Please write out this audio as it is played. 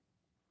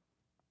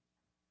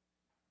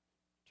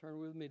Turn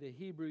with me to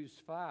Hebrews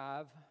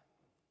 5.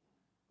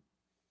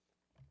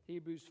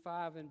 Hebrews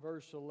 5 and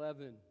verse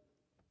 11.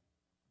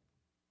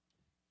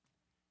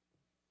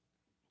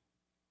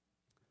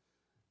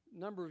 A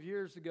number of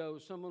years ago,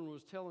 someone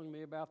was telling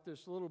me about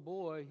this little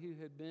boy who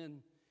had been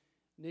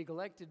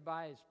neglected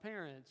by his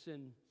parents,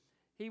 and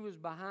he was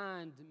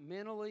behind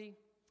mentally,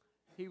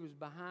 he was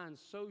behind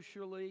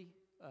socially,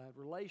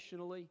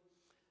 relationally,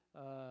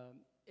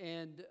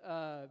 and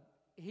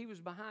he was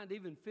behind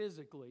even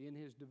physically in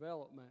his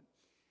development.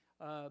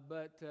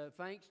 But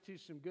thanks to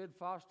some good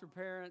foster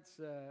parents,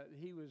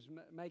 he was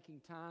making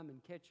time and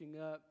catching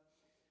up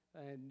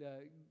and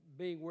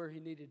being where he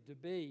needed to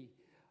be.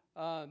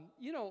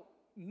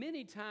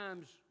 Many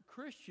times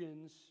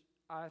Christians,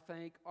 I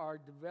think, are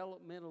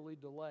developmentally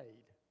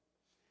delayed.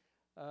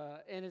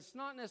 And it's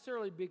not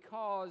necessarily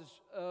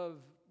because of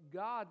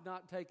God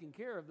not taking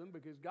care of them,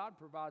 because God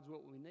provides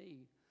what we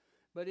need,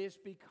 but it's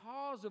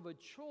because of a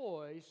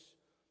choice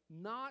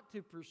not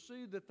to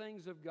pursue the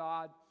things of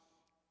God,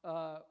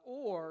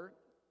 or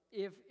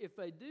if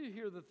they do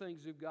hear the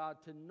things of God,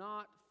 to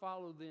not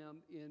follow them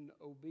in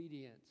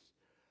obedience.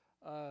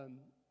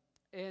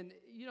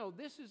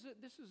 This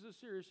is a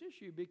serious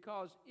issue,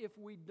 because if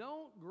we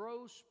don't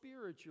grow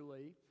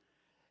spiritually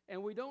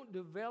and we don't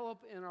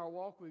develop in our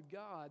walk with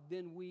God,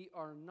 then we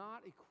are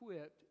not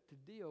equipped to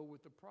deal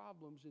with the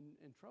problems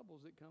and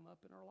troubles that come up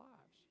in our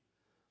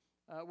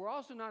lives. We're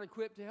also not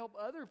equipped to help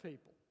other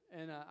people.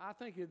 And I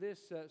think of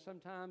this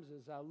sometimes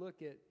as I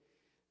look at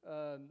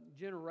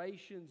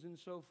generations and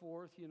so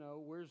forth.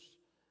 Where's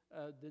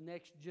the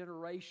next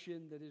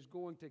generation that is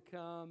going to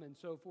come and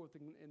so forth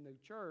in the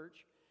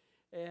church.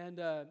 And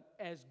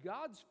as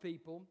God's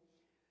people,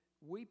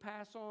 we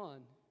pass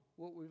on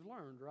what we've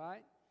learned,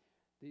 right?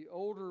 The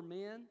older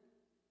men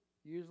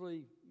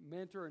usually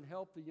mentor and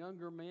help the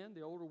younger men.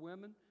 The older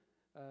women,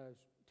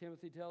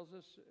 Timothy tells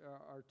us,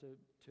 are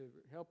to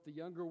help the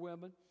younger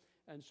women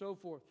and so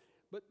forth.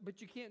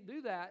 But you can't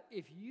do that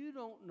if you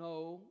don't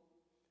know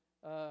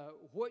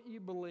what you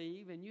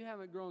believe and you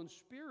haven't grown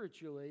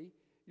spiritually.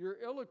 You're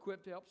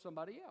ill-equipped to help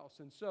somebody else.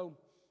 And so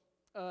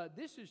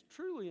this is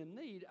truly a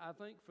need, I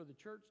think, for the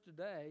church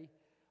today,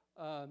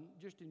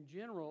 just in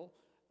general,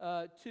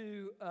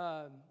 to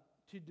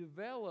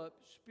develop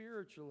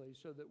spiritually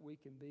so that we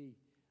can be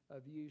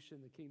of use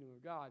in the kingdom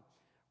of God.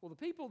 Well, the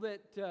people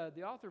that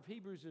the author of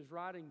Hebrews is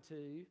writing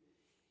to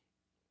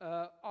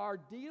are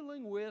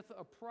dealing with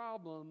a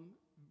problem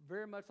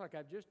very much like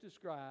I've just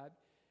described.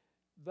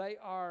 They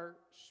are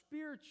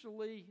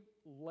spiritually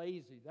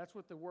lazy. That's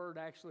what the word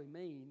actually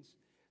means.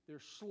 They're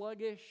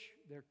sluggish,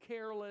 they're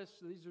careless.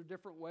 These are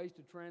different ways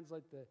to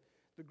translate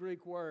the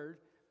Greek word.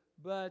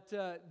 But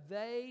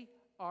they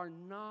are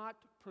not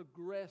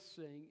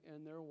progressing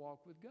in their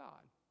walk with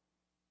God.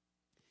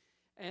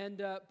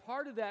 And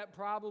part of that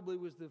probably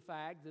was the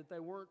fact that they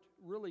weren't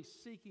really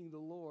seeking the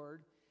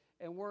Lord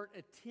and weren't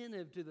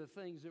attentive to the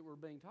things that were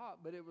being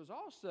taught. But it was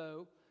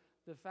also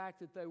the fact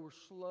that they were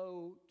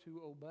slow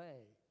to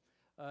obey.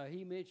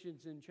 He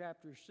mentions in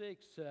chapter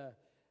 6,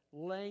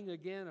 laying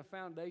again a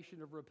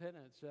foundation of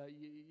repentance.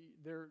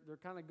 They're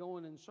kind of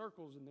going in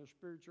circles in their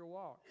spiritual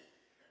walk.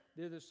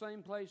 They're the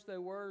same place they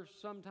were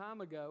some time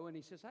ago, and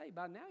he says, hey,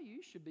 by now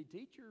you should be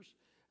teachers,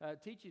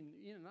 teaching,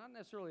 not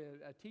necessarily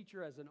a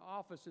teacher as an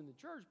office in the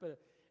church, but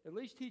at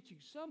least teaching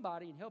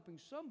somebody and helping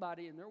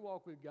somebody in their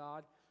walk with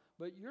God.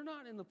 But you're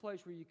not in the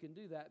place where you can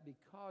do that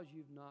because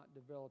you've not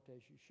developed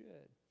as you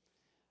should.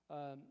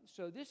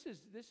 So this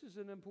is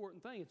an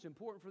important thing. It's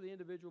important for the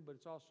individual, but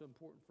it's also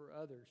important for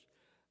others.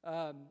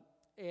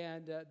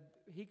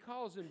 He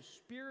calls them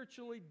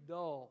spiritually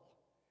dull.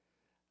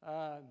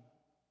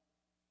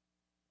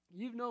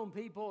 You've known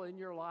people in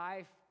your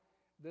life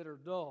that are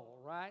dull,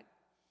 right?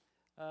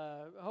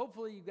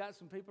 Hopefully you've got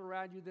some people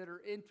around you that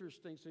are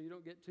interesting so you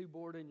don't get too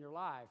bored in your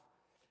life.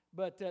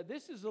 But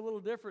this is a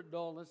little different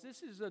dullness.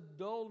 This is a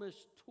dullness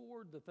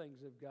toward the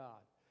things of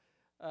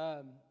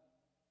God.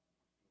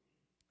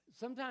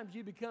 Sometimes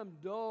you become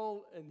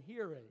dull in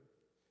hearing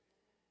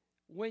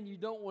when you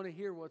don't want to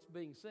hear what's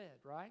being said,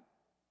 right?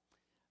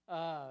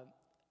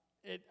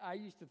 I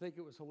used to think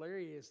it was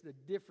hilarious, the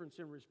difference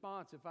in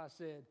response if I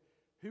said,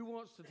 who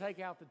wants to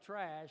take out the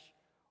trash,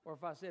 or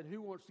if I said,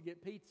 who wants to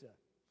get pizza?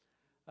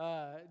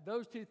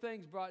 Those two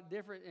things brought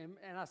different,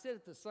 and I said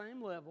at the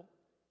same level,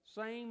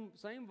 same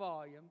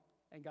volume,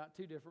 and got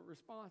two different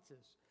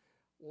responses.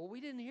 Well,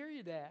 we didn't hear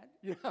you, Dad.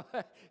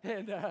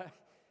 And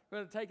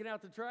we're taking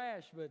out the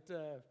trash, but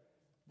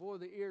boy,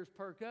 the ears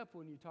perk up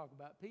when you talk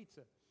about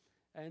pizza.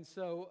 And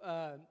so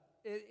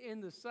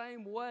in the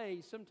same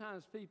way,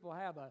 sometimes people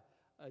have a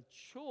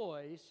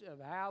choice of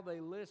how they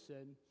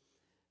listen,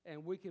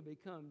 and we can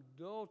become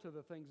dull to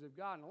the things of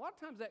God. And a lot of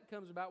times that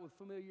comes about with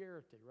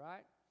familiarity,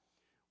 right?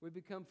 We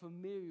become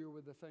familiar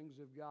with the things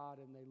of God,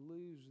 and they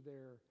lose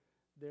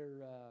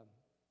their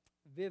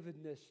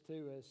vividness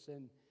to us.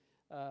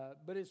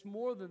 But it's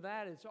more than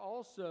that. It's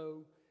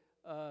also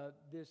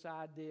this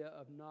idea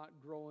of not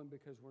growing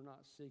because we're not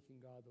seeking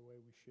God the way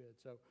we should.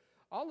 So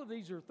all of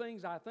these are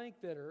things I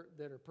think that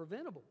are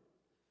preventable.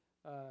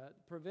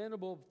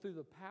 preventable through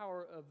the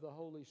power of the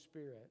Holy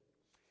Spirit.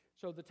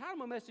 So the title of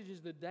my message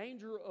is The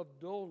Danger of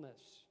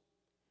Dullness.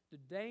 The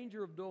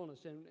danger of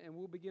dullness. And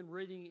we'll begin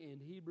reading in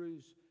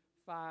Hebrews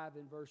 5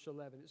 and verse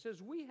 11. It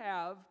says, "We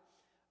have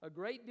a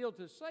great deal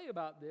to say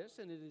about this,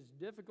 and it is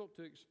difficult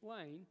to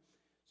explain,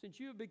 since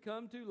you have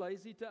become too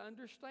lazy to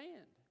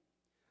understand.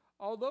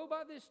 Although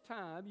by this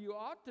time you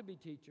ought to be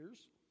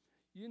teachers,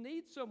 you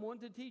need someone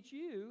to teach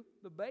you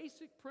the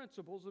basic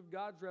principles of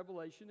God's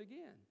revelation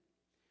again.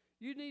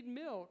 You need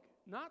milk,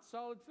 not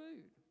solid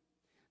food.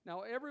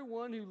 Now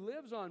everyone who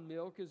lives on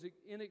milk is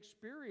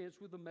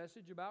inexperienced with the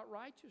message about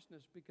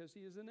righteousness because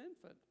he is an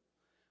infant.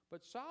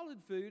 But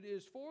solid food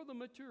is for the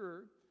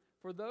mature,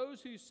 for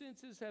those whose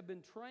senses have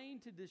been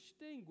trained to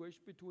distinguish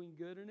between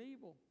good and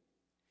evil.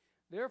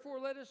 Therefore,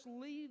 let us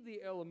leave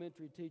the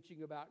elementary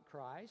teaching about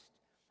Christ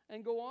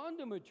and go on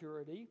to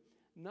maturity,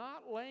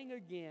 not laying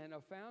again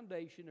a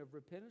foundation of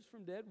repentance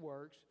from dead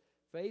works,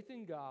 faith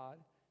in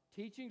God,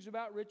 teachings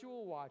about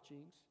ritual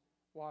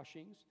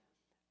washings,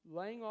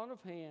 laying on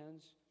of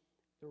hands,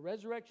 the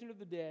resurrection of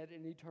the dead,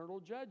 and eternal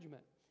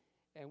judgment.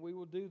 And we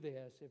will do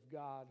this if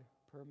God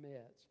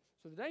permits."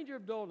 So the danger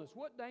of dullness.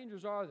 What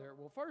dangers are there?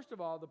 Well, first of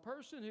all, the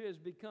person who has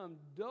become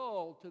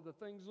dull to the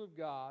things of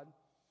God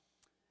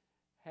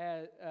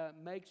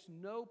makes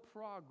no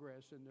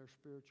progress in their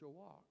spiritual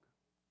walk.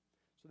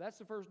 So that's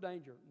the first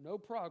danger, no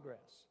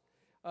progress.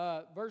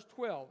 Verse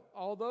 12,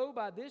 "Although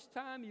by this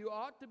time you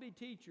ought to be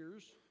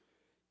teachers,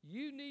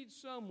 you need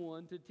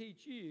someone to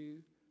teach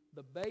you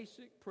the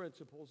basic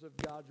principles of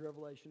God's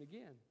revelation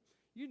again.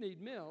 You need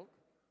milk,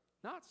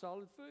 not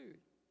solid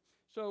food."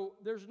 So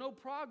there's no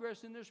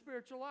progress in their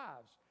spiritual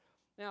lives.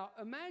 Now,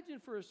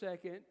 imagine for a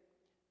second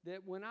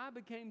that when I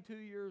became 2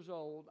 years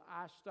old,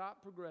 I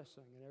stopped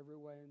progressing in every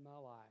way in my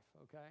life,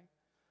 okay?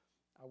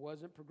 I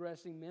wasn't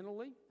progressing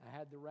mentally. I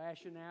had the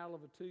rationale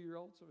of a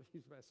 2-year-old. So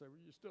he's about to say,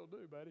 "Well, you still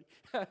do, buddy."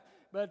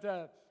 But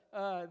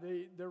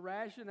the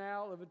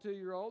rationale of a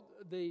 2-year-old,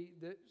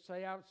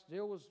 say I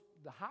still was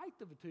the height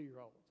of a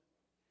 2-year-old.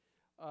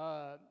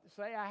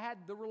 Say I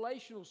had the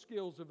relational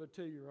skills of a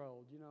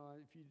 2-year-old. You know,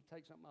 if you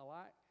take something I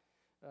like,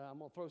 I'm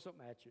going to throw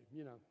something at you,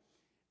 you know.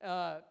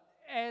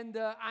 And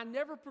I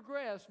never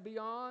progressed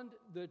beyond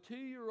the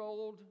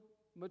 2-year-old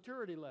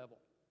maturity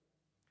level.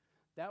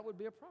 That would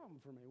be a problem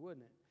for me,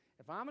 wouldn't it?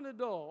 If I'm an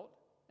adult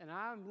and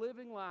I'm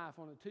living life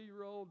on a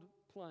 2-year-old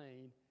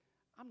plane,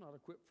 I'm not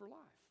equipped for life.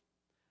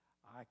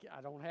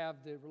 I don't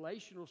have the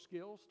relational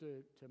skills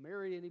to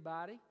marry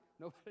anybody.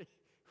 Nobody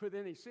with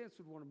any sense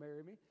would want to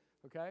marry me,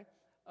 okay?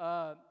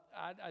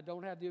 I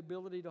don't have the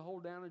ability to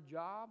hold down a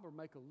job or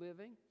make a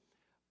living.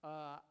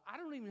 I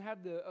don't even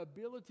have the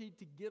ability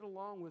to get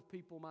along with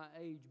people my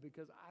age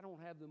because I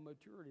don't have the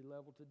maturity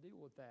level to deal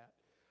with that.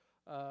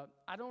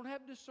 I don't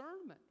have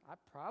discernment.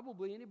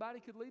 Anybody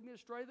could lead me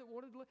astray that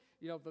wanted to,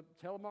 the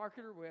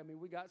telemarketer.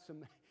 We got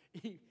some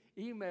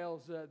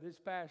emails this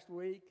past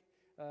week.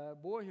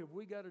 Boy, have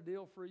we got a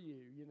deal for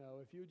you.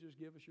 If you just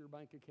give us your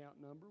bank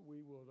account number,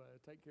 we will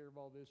take care of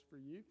all this for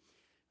you.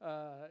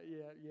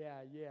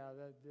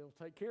 They'll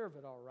take care of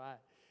it all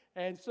right.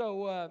 And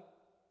so,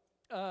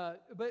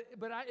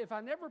 if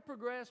I never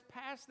progressed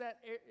past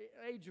that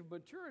age of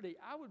maturity,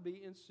 I would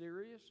be in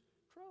serious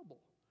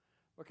trouble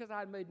because I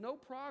had made no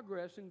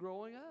progress in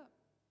growing up.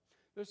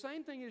 The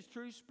same thing is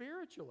true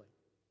spiritually.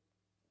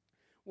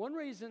 One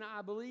reason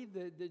I believe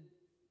that the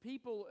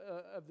people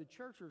of the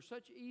church are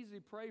such easy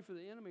prey for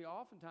the enemy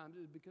oftentimes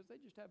is because they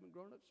just haven't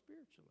grown up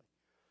spiritually.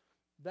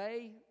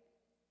 They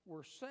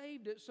were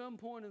saved at some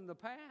point in the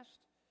past,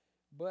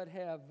 but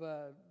have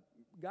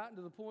gotten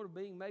to the point of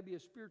being maybe a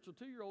spiritual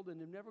 2-year-old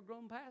and have never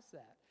grown past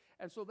that.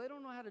 And so they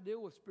don't know how to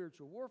deal with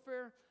spiritual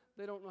warfare.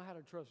 They don't know how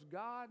to trust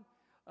God.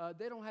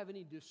 They don't have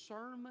any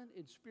discernment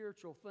in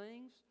spiritual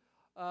things.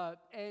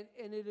 And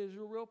it is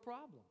a real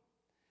problem.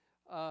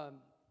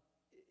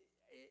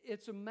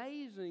 It's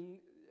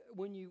amazing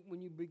when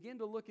you begin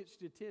to look at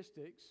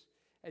statistics,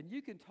 and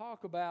you can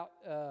talk about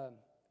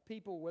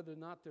people, whether or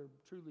not they're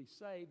truly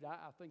saved.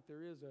 I think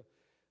there is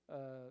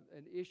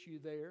an issue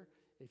there.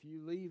 If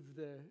you leave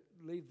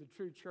the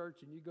true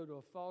church and you go to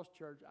a false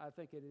church, I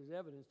think it is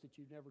evidence that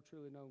you've never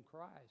truly known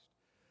Christ.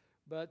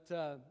 But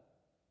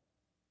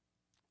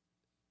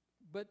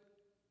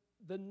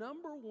the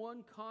number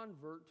one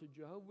convert to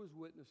Jehovah's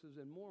Witnesses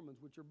and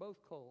Mormons, which are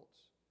both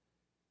cults,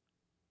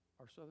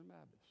 are Southern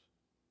Baptists.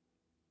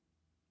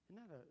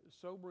 Isn't that a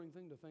sobering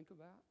thing to think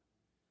about?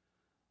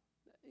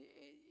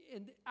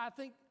 And I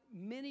think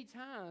many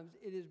times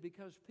it is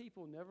because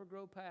people never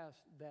grow past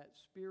that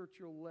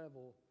spiritual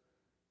level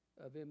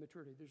of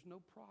immaturity. There's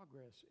no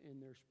progress in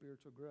their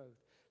spiritual growth.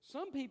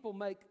 Some people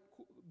make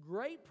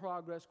great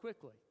progress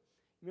quickly.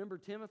 Remember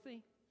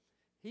Timothy?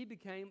 He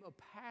became a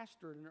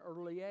pastor at an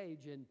early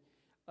age, and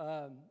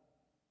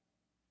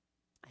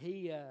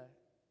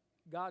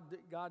God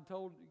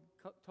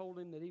told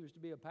him that he was to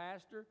be a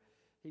pastor.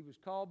 He was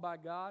called by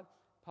God.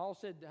 Paul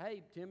said,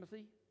 "Hey,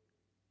 Timothy,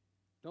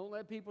 don't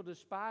let people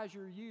despise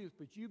your youth,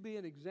 but you be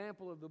an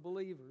example of the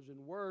believers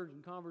in word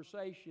and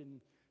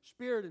conversation,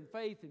 spirit and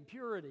faith and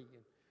purity."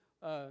 And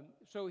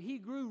So he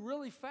grew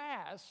really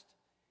fast,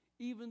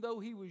 even though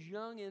he was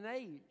young in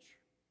age.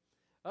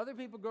 Other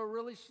people go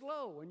really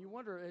slow, and you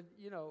wonder,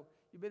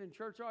 you've been in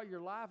church all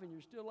your life and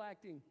you're still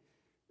acting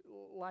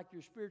like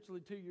you're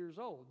spiritually 2 years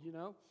old,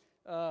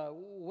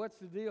 What's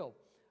the deal?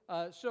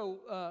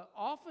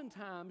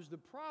 Oftentimes the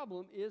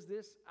problem is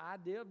this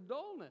idea of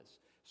dullness.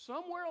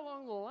 Somewhere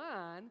along the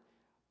line,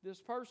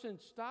 this person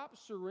stopped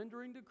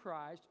surrendering to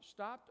Christ,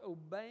 stopped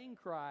obeying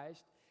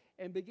Christ,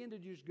 and began to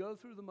just go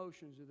through the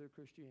motions of their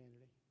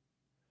Christianity.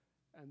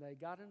 And they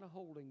got in a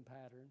holding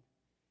pattern,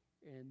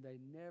 and they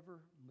never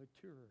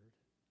matured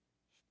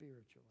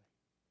spiritually.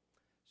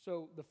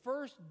 So the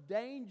first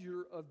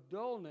danger of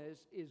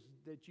dullness is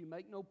that you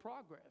make no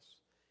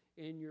progress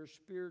in your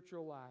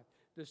spiritual life.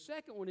 The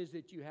second one is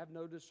that you have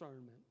no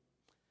discernment.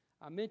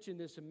 I mentioned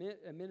this a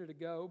minute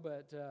ago,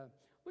 but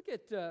look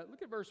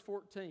at verse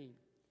 14.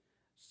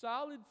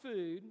 Solid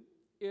food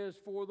is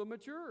for the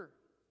mature,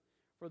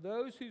 for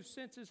those whose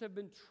senses have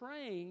been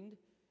trained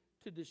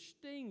to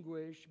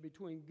distinguish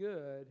between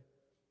good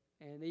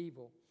and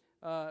evil.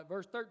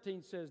 Verse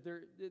 13 says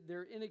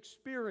they're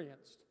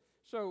inexperienced.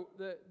 So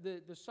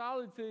the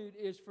solid food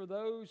is for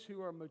those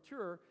who are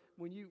mature.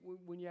 When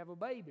you have a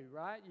baby,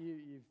 right?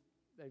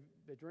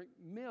 They drink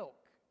milk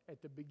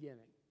at the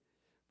beginning,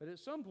 but at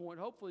some point,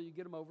 hopefully, you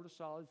get them over to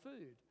solid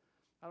food.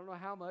 I don't know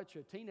how much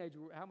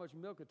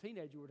milk a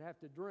teenager would have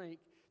to drink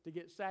to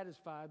get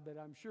satisfied, but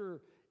I'm sure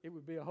it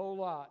would be a whole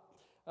lot.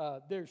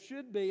 There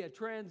should be a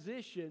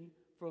transition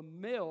from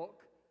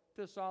milk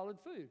to solid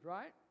food,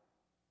 right?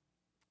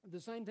 The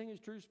same thing is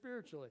true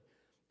spiritually.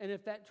 And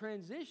if that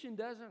transition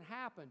doesn't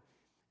happen,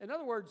 in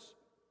other words,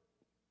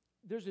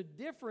 there's a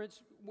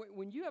difference.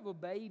 When you have a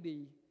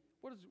baby,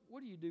 what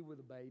do you do with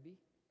a baby?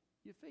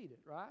 You feed it,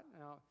 right?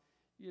 Now,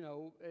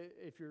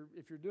 if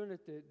you're doing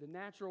it the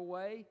natural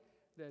way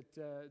that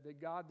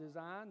God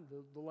designed,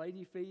 the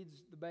lady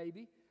feeds the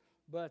baby.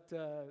 But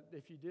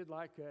if you did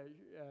like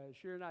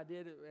Sharon and I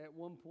did at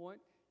one point,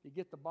 you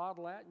get the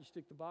bottle out and you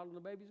stick the bottle in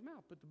the baby's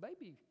mouth. But the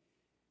baby,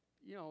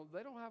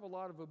 they don't have a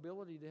lot of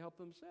ability to help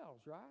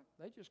themselves, right?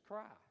 They just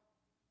cry.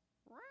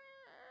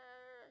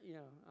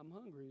 I'm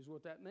hungry is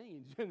what that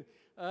means.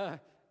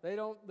 They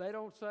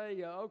don't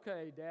say,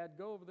 okay, Dad,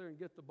 go over there and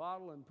get the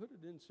bottle and put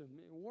it in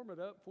warm it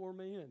up for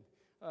me. And,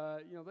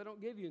 they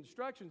don't give you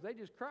instructions. They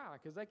just cry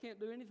because they can't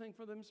do anything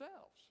for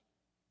themselves.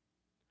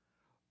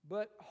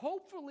 But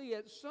hopefully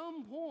at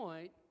some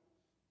point,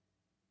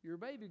 your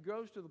baby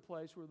grows to the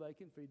place where they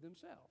can feed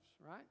themselves,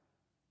 right?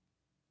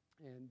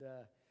 And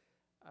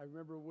I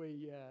remember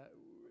we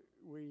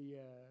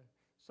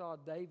saw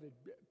David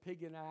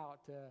pigging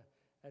out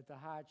at the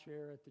high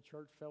chair at the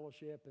church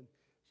fellowship, and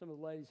some of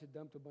the ladies had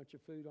dumped a bunch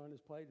of food on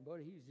his plate, and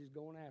boy, he was just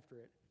going after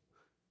it.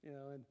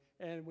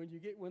 And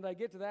when they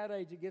get to that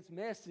age, it gets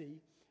messy,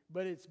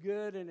 but it's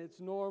good and it's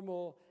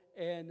normal,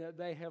 and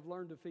they have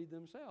learned to feed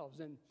themselves.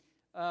 And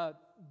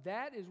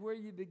that is where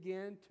you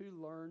begin to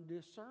learn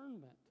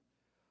discernment.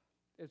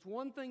 It's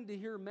one thing to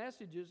hear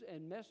messages,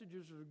 and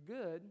messages are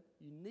good.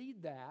 You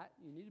need that.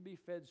 You need to be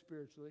fed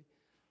spiritually,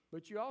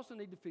 but you also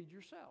need to feed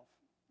yourself,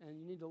 and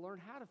you need to learn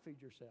how to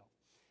feed yourself.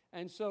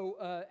 And so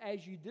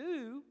as you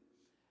do,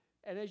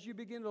 and as you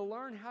begin to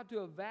learn how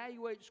to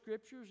evaluate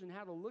Scriptures and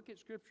how to look at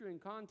Scripture in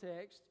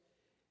context,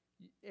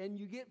 and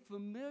you get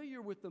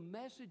familiar with the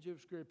message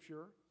of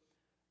Scripture,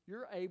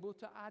 you're able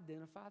to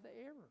identify the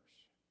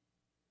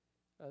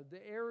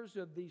errors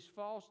of these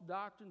false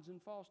doctrines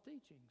and false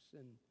teachings.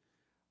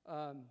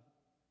 And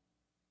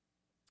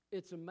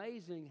it's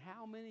amazing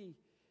how many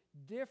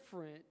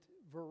different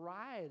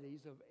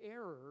varieties of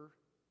error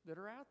that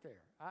are out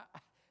there.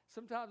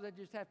 Sometimes I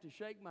just have to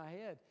shake my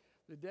head.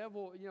 The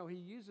devil, he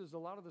uses a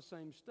lot of the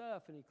same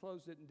stuff, and he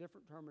clothes it in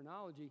different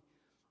terminology.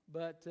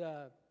 But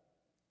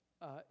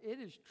it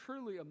is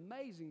truly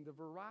amazing the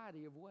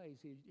variety of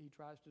ways he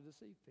tries to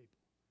deceive people.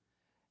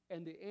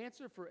 And the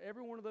answer for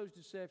every one of those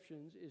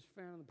deceptions is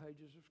found in the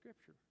pages of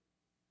Scripture.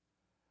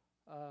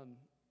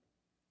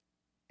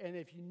 And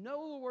if you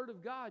know the Word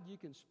of God, you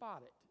can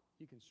spot it.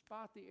 You can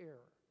spot the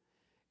error.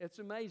 It's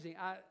amazing.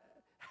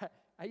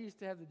 I used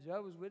to have the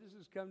Jehovah's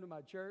Witnesses come to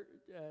my church.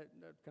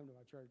 Not come to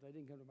my church. They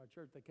didn't come to my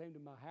church. They came to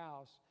my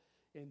house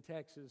in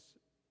Texas.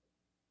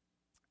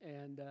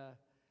 And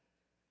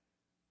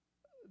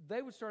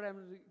they would start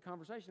having a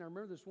conversation. I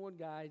remember this one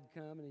guy had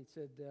come and he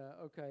said,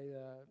 okay,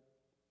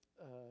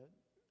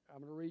 I'm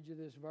going to read you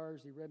this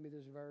verse. He read me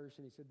this verse,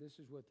 and he said, this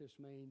is what this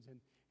means.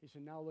 And he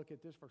said, now look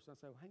at this verse. And I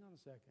said, well, hang on a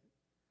second.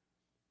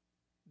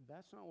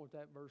 That's not what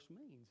that verse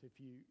means. If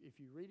you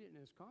read it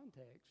in its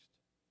context,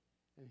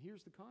 and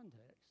here's the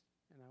context,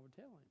 and I would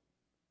tell him.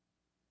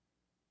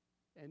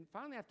 And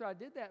finally, after I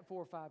did that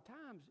 4 or 5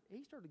 times,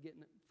 he started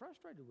getting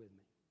frustrated with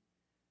me.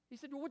 He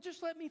said, well,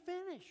 just let me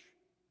finish.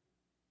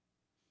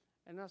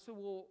 And I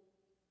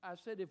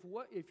said,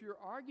 if your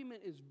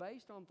argument is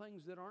based on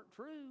things that aren't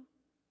true,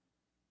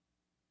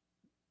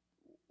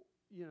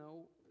 I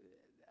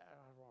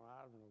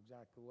don't know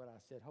exactly what I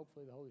said.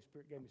 Hopefully the Holy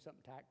Spirit gave me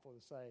something tactful to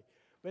say.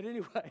 But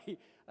anyway,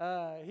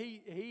 he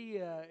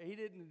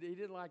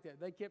didn't like that.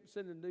 They kept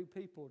sending new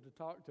people to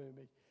talk to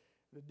me.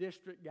 The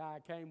district guy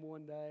came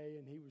one day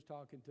and he was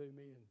talking to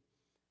me,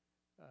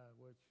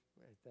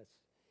 and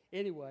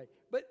anyway.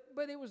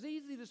 But it was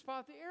easy to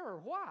spot the error.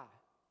 Why?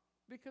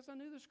 Because I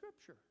knew the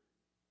Scripture.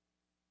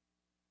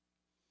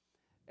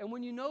 And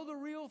when you know the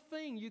real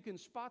thing, you can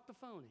spot the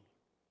phony.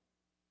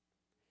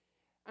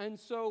 And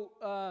so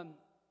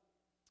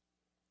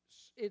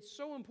it's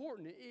so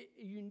important.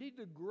 You need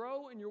to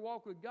grow in your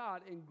walk with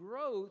God. And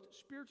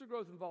spiritual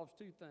growth involves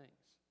two things.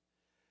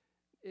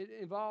 It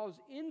involves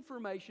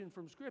information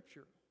from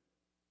Scripture,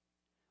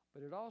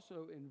 but it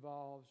also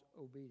involves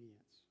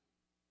obedience.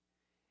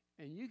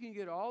 And you can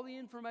get all the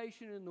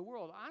information in the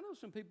world. I know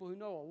some people who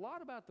know a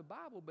lot about the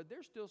Bible, but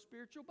they're still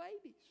spiritual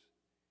babies.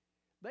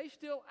 They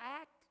still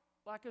act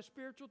like a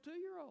spiritual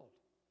 2-year-old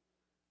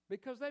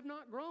because they've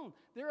not grown.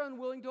 They're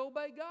unwilling to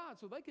obey God.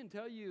 So they can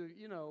tell you,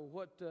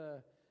 what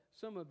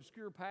some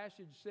obscure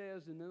passage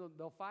says, and then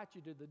they'll fight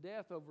you to the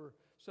death over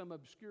some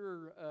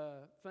obscure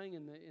thing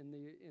in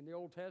the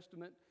Old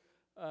Testament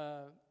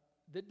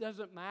that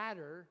doesn't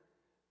matter.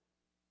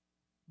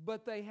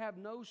 But they have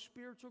no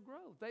spiritual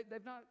growth.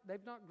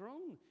 They've not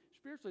grown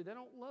spiritually. They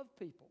don't love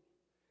people.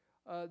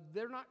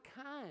 They're not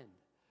kind.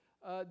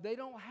 They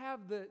don't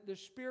have the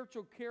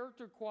spiritual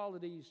character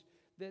qualities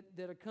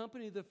that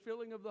accompany the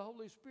filling of the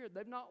Holy Spirit.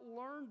 They've not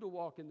learned to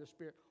walk in the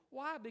Spirit.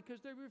 Why?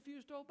 Because they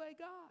refuse to obey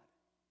God.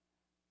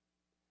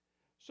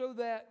 So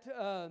that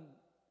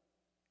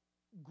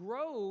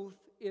growth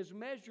is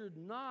measured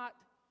not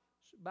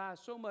by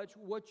so much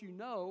what you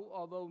know,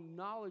 although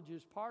knowledge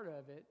is part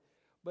of it,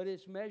 but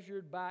it's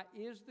measured by,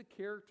 is the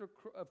character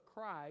of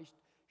Christ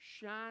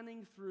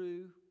shining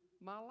through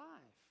my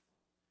life?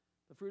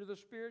 The fruit of the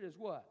Spirit is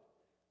what?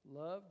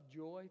 Love,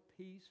 joy,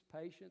 peace,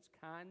 patience,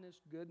 kindness,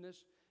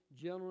 goodness,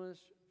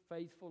 gentleness,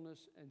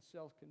 faithfulness, and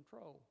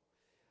self-control.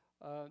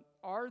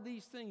 Are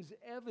these things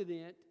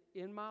evident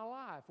in my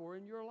life or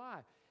in your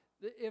life?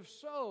 If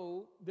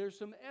so, there's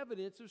some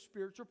evidence of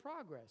spiritual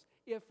progress.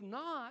 If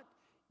not,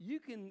 you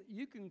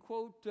can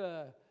quote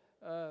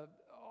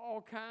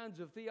all kinds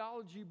of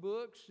theology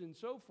books and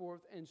so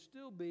forth and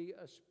still be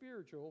a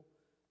spiritual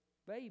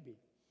baby.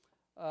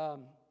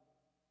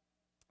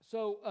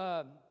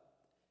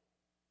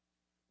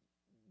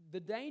 The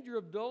danger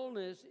of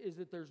dullness is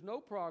that there's no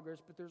progress,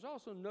 but there's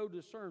also no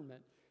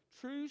discernment.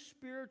 True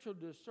spiritual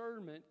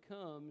discernment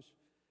comes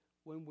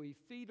when we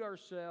feed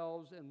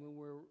ourselves and when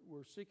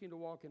we're seeking to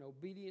walk in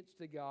obedience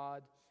to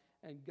God,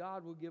 and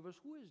God will give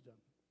us wisdom.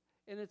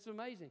 And it's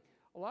amazing.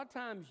 A lot of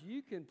times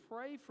you can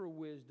pray for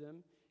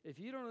wisdom if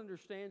you don't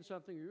understand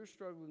something or you're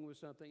struggling with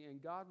something,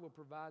 and God will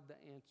provide the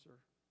answer.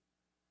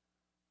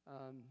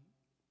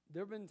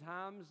 There have been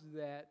times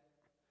that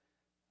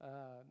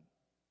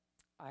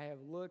I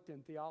have looked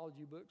in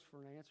theology books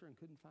for an answer and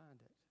couldn't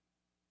find it.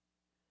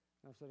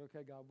 And I said,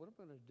 okay, God, what am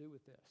I going to do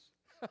with this?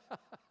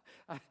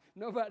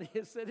 Nobody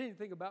has said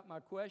anything about my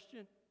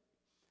question.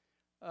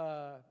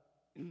 What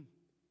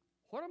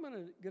am I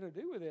going to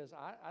do with this?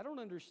 I don't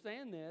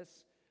understand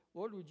this.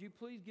 Lord, would you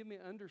please give me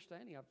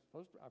understanding?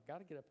 I've got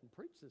to get up and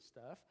preach this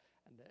stuff,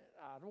 and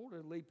I don't want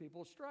to lead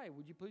people astray.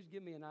 Would you please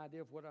give me an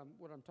idea of what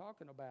I'm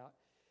talking about?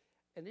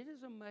 And it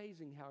is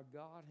amazing how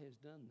God has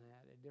done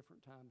that at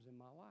different times in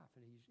my life,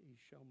 and He's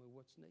shown me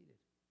what's needed.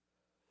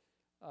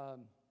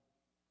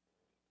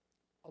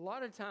 A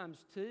lot of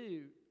times,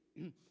 too,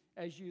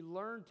 as you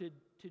learn to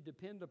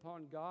depend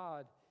upon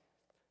God,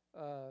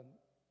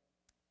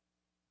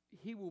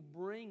 He will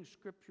bring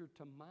Scripture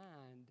to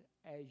mind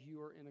as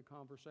you are in a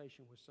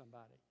conversation with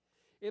somebody.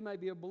 It may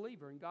be a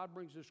believer, and God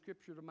brings the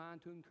Scripture to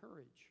mind to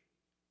encourage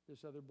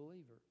this other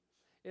believer.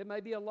 It may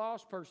be a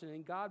lost person,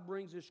 and God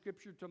brings the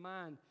Scripture to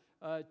mind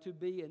to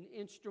be an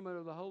instrument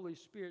of the Holy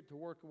Spirit to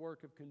work a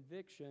work of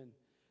conviction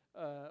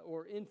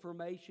or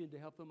information to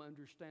help them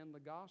understand the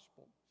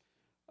gospel.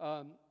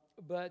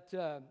 But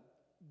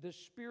the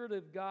Spirit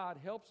of God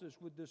helps us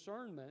with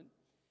discernment,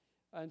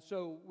 and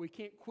so we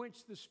can't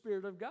quench the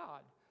Spirit of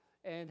God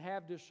and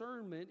have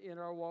discernment in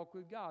our walk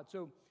with God.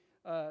 So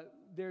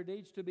there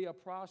needs to be a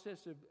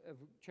process of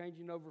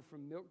changing over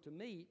from milk to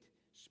meat,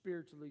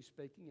 spiritually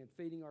speaking, and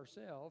feeding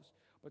ourselves.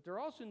 But there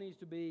also needs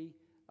to be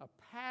a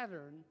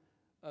pattern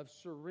of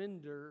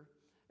surrender.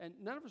 And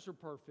none of us are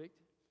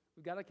perfect.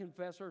 We've got to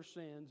confess our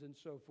sins and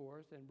so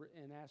forth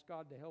and ask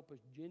God to help us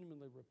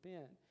genuinely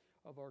repent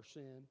of our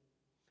sin.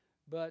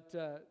 But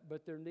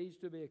there needs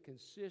to be a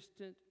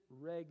consistent,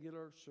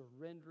 regular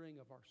surrendering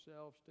of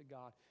ourselves to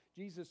God.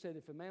 Jesus said,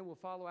 if a man will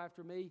follow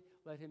after me,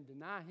 let him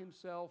deny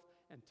himself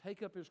and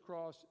take up his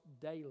cross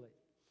daily.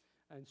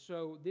 And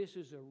so this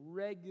is a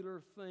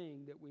regular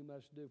thing that we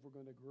must do if we're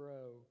going to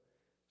grow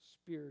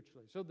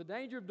spiritually. So the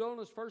danger of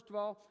dullness, first of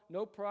all,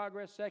 no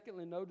progress.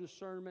 Secondly, no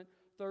discernment.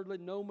 Thirdly,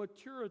 no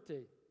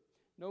maturity.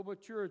 No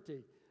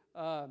maturity.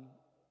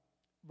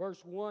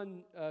 Verse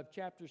 1 of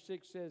chapter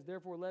 6 says,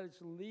 therefore let us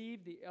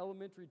leave the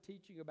elementary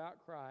teaching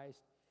about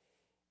Christ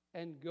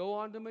and go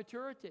on to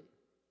maturity.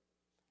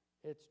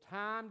 It's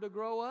time to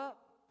grow up.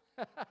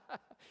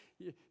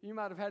 You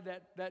might have had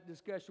that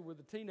discussion with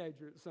a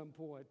teenager at some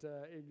point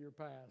in your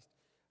past.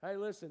 Hey,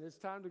 listen, it's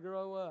time to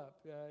grow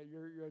up.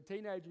 You're a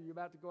teenager. You're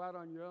about to go out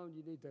on your own.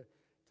 You need to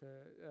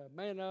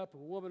man up or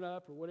woman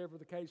up or whatever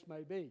the case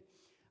may be,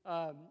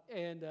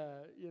 and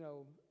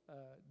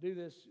do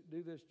this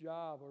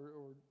job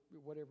or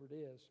whatever it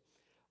is.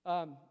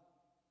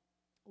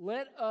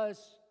 Let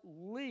us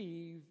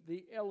leave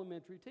the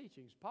elementary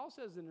teachings. Paul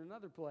says in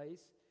another place,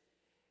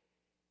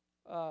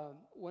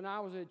 when I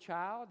was a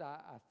child,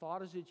 I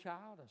thought as a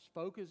child, I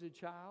spoke as a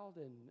child,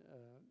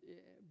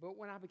 but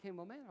when I became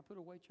a man, I put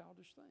away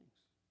childish things.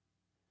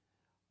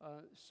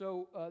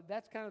 So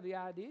that's kind of the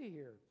idea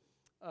here,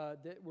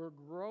 that we're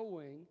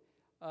growing.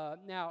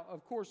 Now,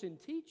 of course, in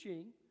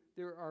teaching,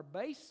 there are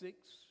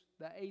basics,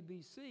 the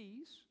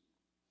ABCs,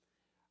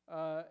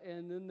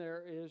 and then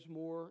there is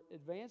more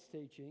advanced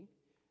teaching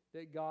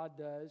that God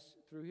does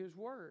through His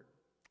Word.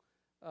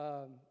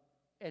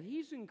 And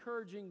He's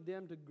encouraging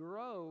them to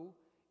grow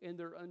in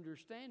their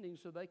understanding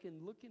so they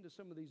can look into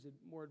some of these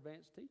more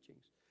advanced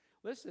teachings.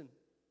 Listen,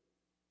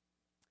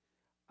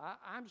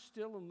 I'm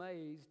still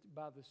amazed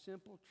by the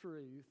simple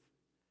truth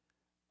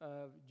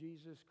of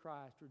Jesus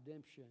Christ's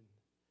redemption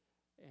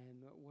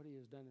and what He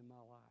has done in my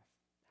life.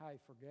 How He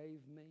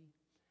forgave me,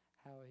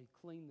 how He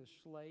cleaned the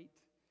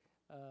slate,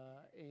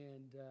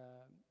 and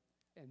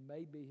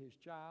made me His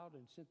child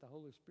and sent the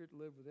Holy Spirit to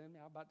live within me.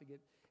 I'm about to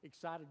get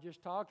excited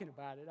just talking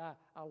about it. I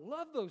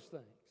love those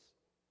things.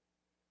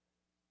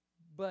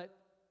 But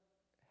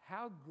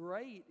how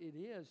great it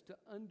is to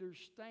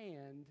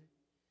understand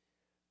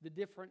the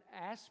different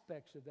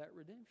aspects of that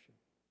redemption.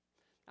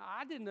 Now,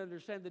 I didn't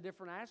understand the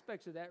different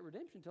aspects of that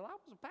redemption until I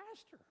was a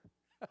pastor.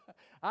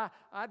 I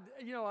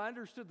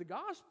understood the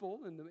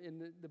gospel and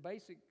the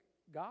basic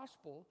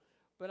gospel,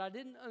 but I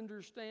didn't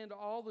understand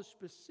all the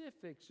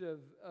specifics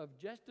of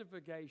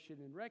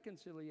justification and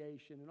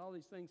reconciliation and all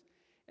these things.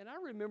 And I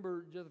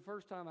remember just the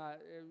first time I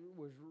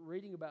was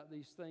reading about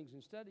these things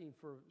and studying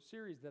for a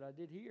series that I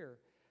did here,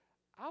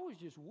 I was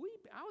just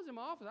weeping. I was in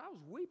my office, I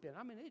was weeping.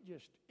 I mean, it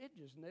just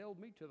nailed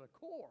me to the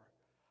core.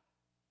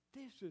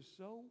 This is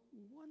so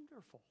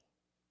wonderful.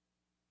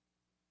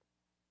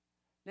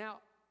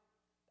 Now,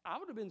 I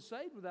would have been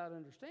saved without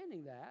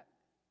understanding that.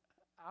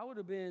 I would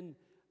have been,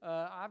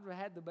 I've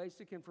had the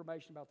basic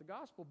information about the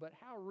gospel, but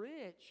how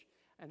rich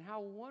and how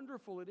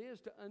wonderful it is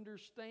to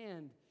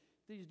understand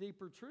these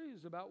deeper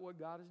truths about what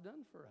God has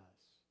done for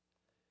us.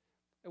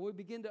 And we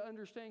begin to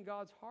understand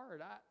God's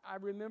heart. I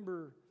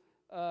remember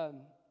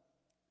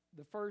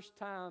the first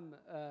time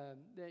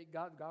that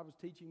God was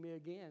teaching me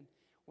again,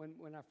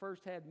 when I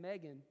first had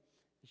Megan.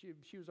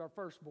 She was our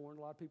firstborn.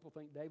 A lot of people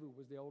think David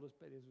was the oldest,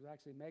 but it was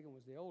actually Megan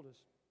was the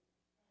oldest.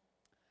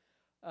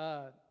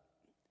 I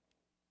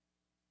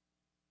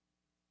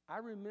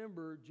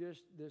remember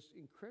just this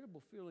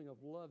incredible feeling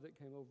of love that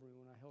came over me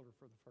when I held her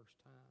for the first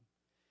time.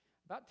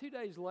 About 2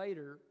 days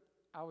later,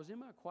 I was in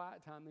my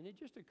quiet time, and it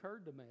just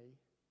occurred to me,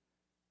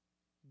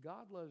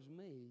 God loves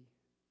me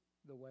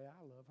the way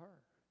I love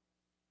her.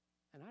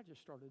 And I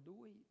just started to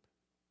weep.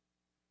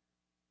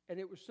 And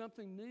it was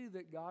something new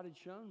that God had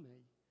shown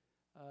me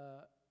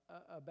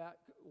about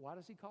why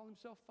does He call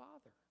Himself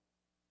Father?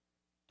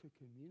 To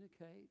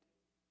communicate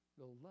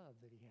the love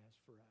that He has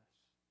for us.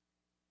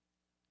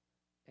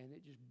 And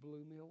it just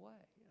blew me away.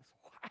 I said,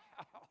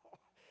 wow.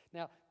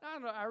 Now,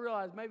 I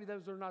realize maybe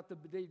those are not the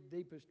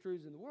deepest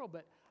truths in the world,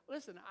 but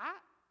listen,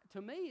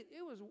 to me,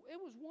 it was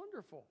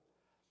wonderful.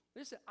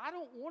 Listen, I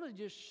don't want to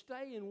just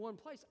stay in one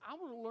place. I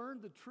want to learn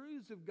the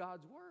truths of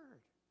God's Word.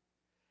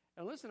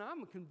 And listen,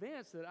 I'm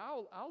convinced that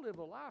I'll live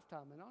a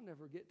lifetime and I'll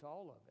never get to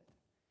all of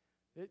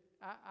it.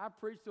 I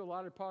preach through a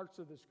lot of parts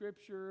of the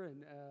Scripture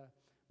and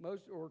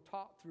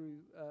taught through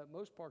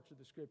most parts of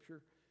the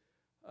Scripture.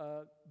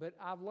 But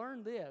I've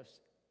learned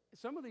this.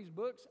 Some of these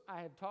books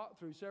I have taught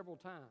through several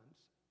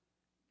times.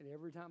 And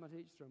every time I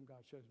teach through them,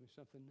 God shows me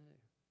something new.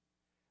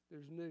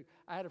 There's new.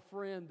 I had a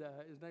friend,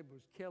 his name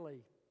was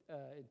Kelly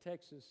in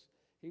Texas.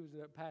 He was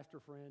a pastor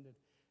friend, and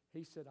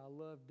he said, I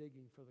love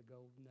digging for the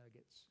gold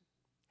nuggets.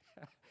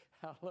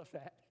 I love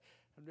that.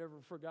 I've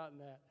never forgotten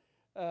that.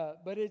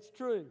 But it's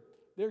true.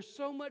 There's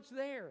so much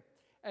there.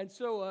 And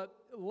so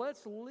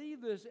let's leave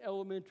this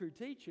elementary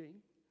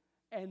teaching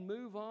and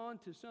move on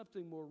to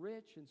something more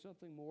rich and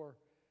something more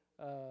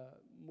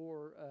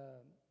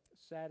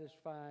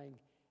satisfying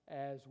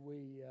as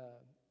we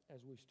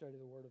study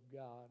the Word of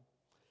God.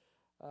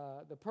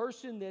 The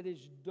person that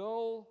is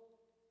dull,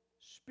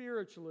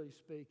 spiritually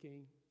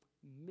speaking,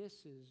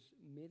 misses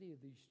many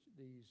of these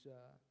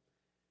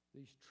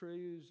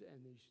truths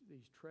and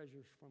these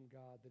treasures from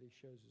God that He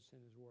shows us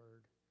in His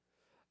Word.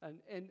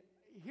 And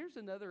here's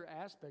another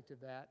aspect of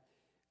that.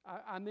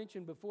 I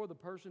mentioned before the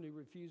person who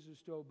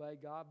refuses to obey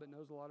God but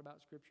knows a lot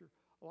about Scripture.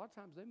 A lot of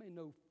times they may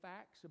know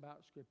facts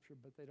about Scripture,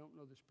 but they don't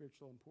know the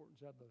spiritual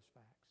importance of those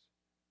facts.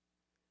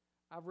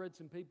 I've read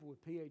some people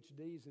with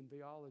PhDs in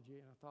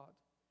theology, and I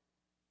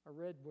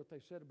read what they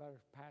said about a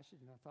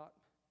passage, and I thought,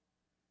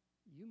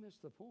 you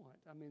missed the point.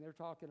 I mean, they're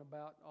talking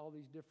about all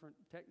these different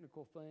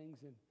technical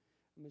things, and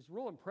I mean, it's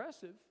real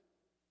impressive,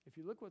 If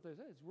you look what they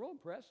say, it's real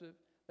impressive.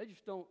 They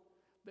just don't,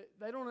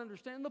 they don't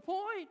understand the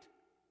point,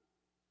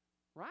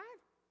 right?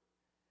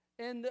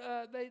 And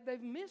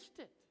they've missed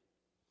it.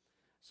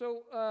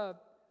 So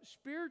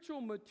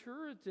spiritual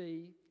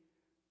maturity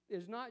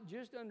is not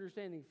just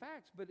understanding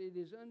facts, but it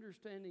is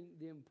understanding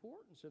the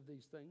importance of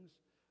these things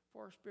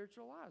for our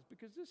spiritual lives.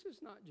 Because this is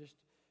not just,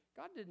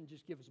 God didn't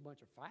just give us a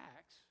bunch of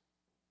facts.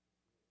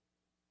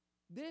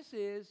 This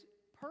is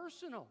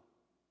personal.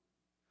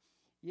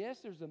 Yes,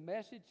 there's a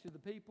message to the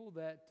people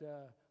that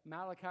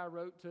Malachi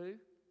wrote to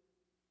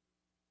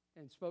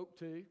and spoke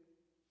to,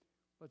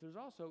 but there's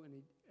also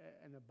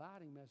an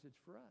abiding message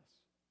for us.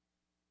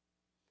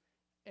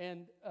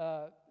 And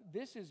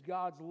this is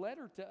God's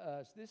letter to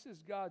us. This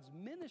is God's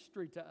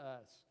ministry to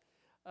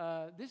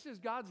us. This is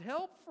God's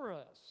help for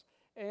us.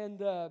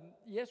 And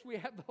yes, we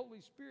have the Holy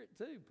Spirit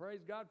too.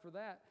 Praise God for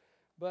that.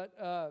 But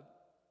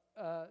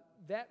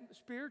that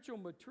spiritual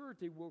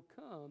maturity will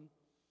come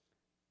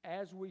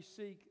as we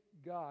seek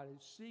God, and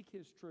seek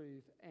His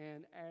truth,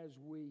 and as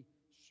we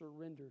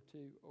surrender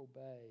to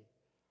obey.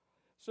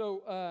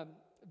 So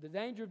the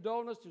danger of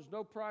dullness, there's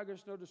no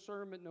progress, no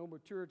discernment, no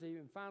maturity,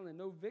 and finally,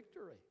 no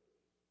victory.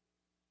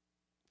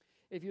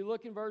 If you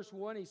look in verse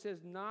 1, he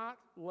says, not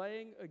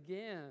laying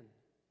again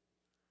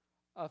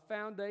a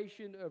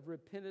foundation of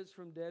repentance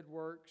from dead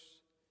works,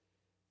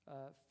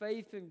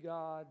 faith in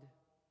God,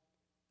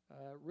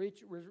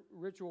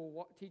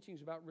 ritual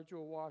teachings about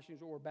ritual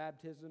washings or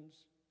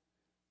baptisms,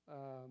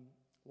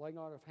 laying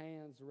on of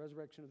hands, the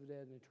resurrection of the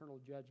dead, and eternal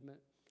judgment.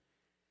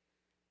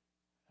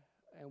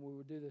 And we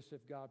will do this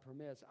if God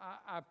permits.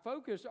 I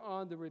focus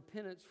on the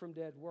repentance from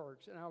dead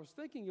works, and I was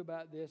thinking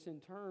about this in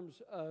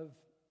terms of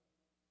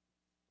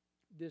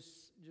this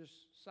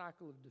just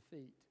cycle of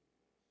defeat.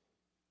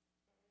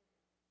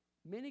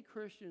 Many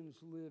Christians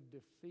live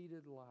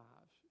defeated lives.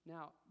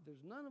 Now,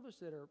 there's none of us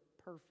that are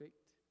perfect.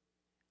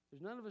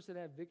 There's none of us that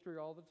have victory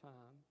all the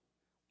time.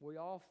 We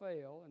all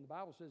fail, and the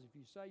Bible says if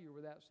you say you're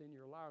without sin,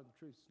 you're a liar, and the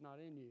truth is not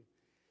in you.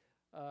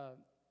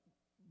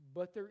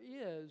 But there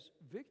is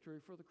victory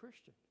for the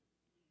Christian.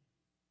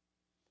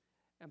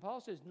 And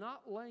Paul says,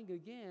 not laying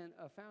again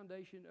a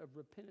foundation of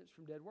repentance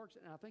from dead works.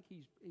 And I think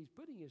he's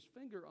putting his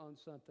finger on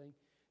something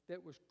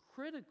that was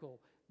critical,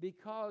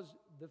 because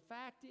the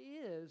fact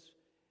is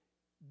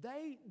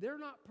they're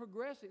not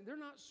progressing. They're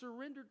not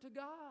surrendered to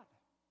God.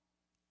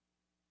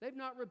 They've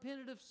not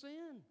repented of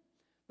sin.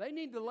 They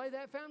need to lay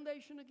that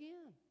foundation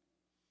again.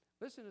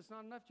 Listen, it's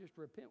not enough just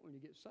to repent when you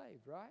get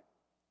saved, right?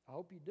 I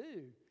hope you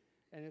do.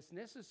 And it's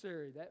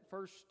necessary. That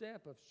first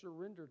step of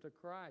surrender to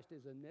Christ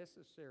is a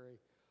necessary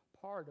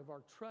part of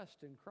our trust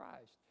in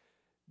Christ.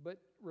 But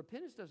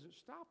repentance doesn't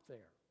stop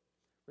there.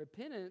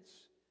 Repentance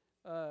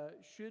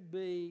should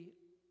be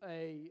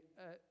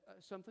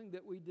something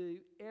that we do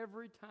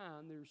every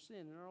time there's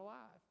sin in our life.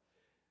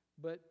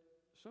 But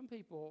some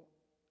people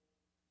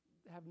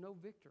have no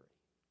victory.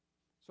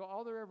 So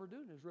all they're ever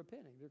doing is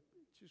repenting. They're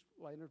just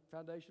laying a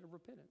foundation of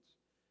repentance.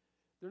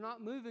 They're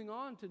not moving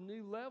on to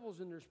new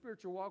levels in their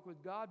spiritual walk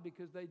with God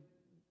because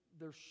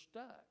they're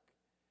stuck.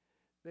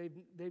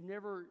 They've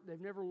never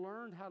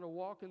learned how to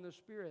walk in the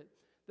Spirit.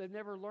 They've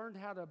never learned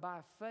how to, by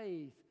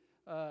faith,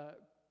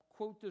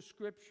 quote the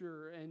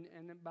Scripture and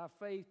by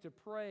faith to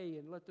pray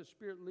and let the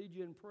Spirit lead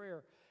you in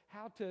prayer.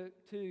 How to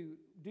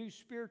do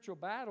spiritual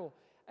battle.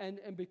 And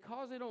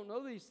because they don't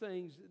know these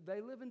things, they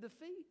live in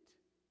defeat.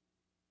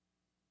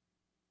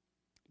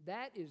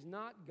 That is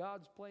not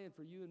God's plan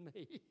for you and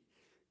me.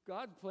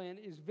 God's plan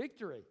is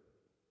victory.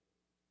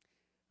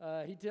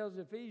 He tells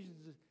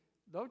Ephesians,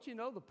 don't you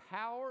know the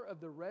power of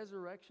the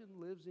resurrection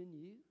lives in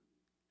you?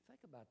 Think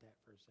about that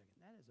for a second.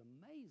 That is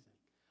amazing.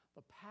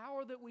 The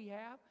power that we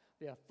have,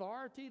 the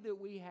authority that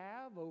we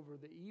have over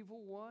the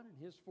evil one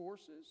and his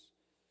forces.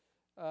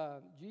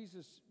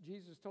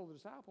 Jesus told the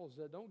disciples,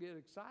 don't get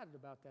excited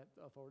about that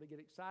authority. Get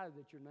excited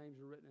that your names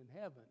are written in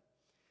heaven.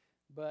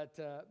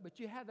 But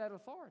you have that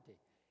authority.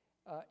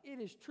 It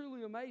is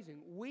truly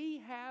amazing.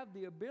 We have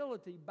the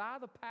ability, by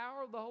the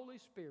power of the Holy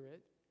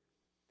Spirit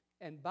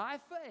and by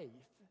faith.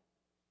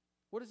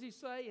 What does he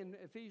say in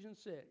Ephesians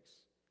 6?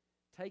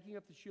 Taking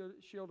up the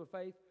shield of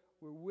faith,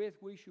 wherewith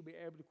we shall be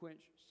able to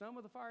quench some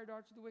of the fiery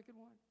darts of the wicked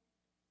one?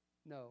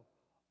 No,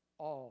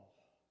 all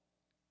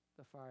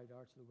the fiery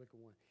darts of the wicked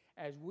one.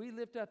 As we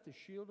lift up the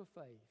shield of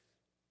faith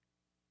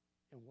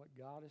and what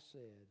God has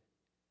said,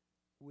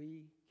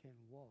 we can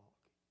walk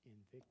in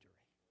victory.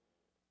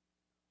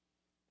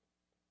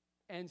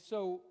 And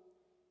so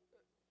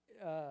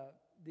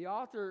the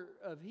author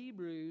of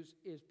Hebrews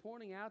is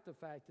pointing out the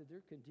fact that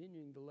they're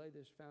continuing to lay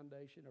this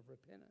foundation of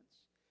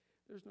repentance.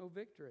 There's no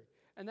victory.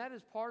 And that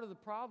is part of the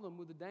problem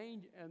with the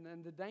danger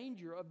and the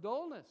danger of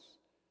dullness,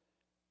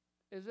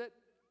 is that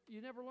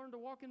you never learn to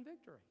walk in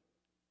victory.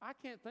 I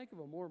can't think of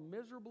a more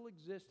miserable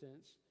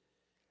existence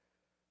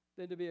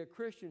than to be a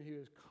Christian who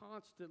is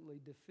constantly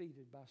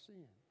defeated by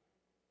sin.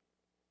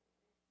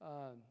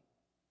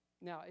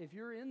 Now, if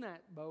you're in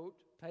that boat,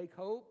 take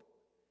hope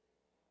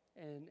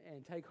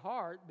and take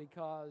heart,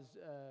 because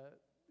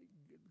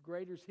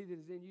greater is he that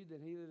is in you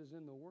than he that is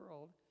in the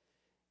world.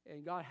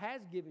 And God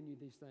has given you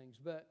these things,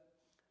 but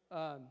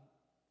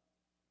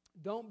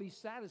don't be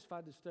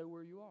satisfied to stay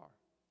where you are.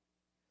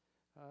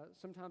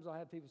 Sometimes I'll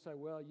have people say,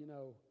 well,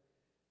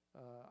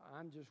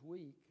 I'm just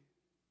weak.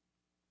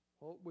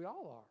 Well, we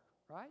all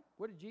are, right?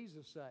 What did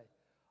Jesus say?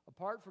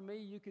 Apart from me,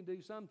 you can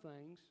do some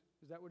things.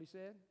 Is that what he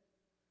said?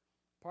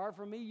 Apart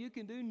from me, you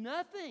can do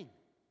nothing.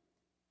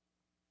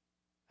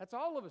 That's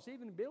all of us,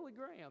 even Billy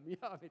Graham.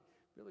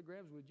 Billy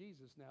Graham's with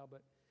Jesus now,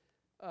 but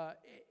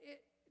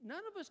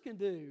none of us can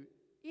do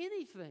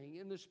anything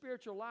in the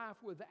spiritual life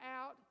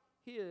without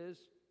his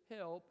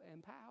help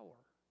and power.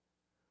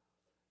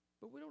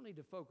 But we don't need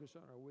to focus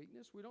on our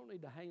weakness. We don't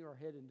need to hang our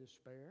head in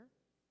despair.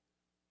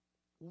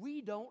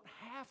 We don't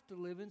have to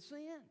live in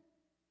sin.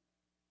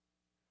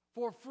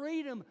 For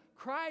freedom,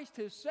 Christ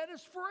has set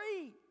us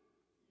free.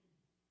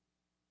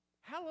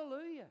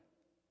 Hallelujah.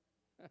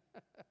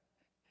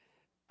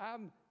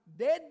 I'm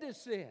dead to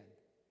sin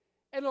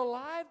and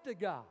alive to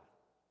God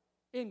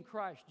in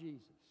Christ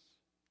Jesus.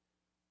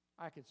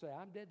 I could say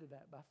I'm dead to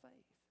that by faith.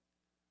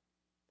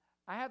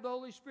 I have the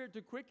Holy Spirit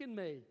to quicken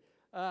me.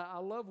 I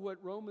love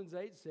what Romans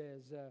 8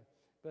 says,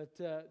 but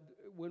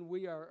when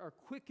we are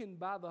quickened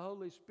by the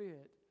Holy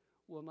Spirit,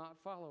 we'll not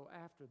follow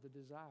after the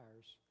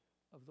desires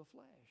of the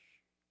flesh.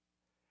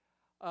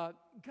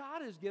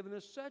 God has given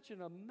us such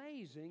an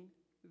amazing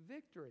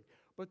victory.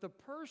 But the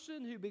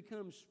person who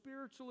becomes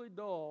spiritually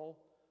dull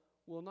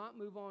will not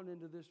move on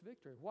into this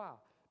victory. Why?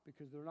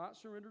 Because they're not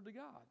surrendered to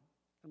God.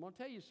 I'm going to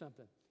tell you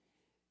something.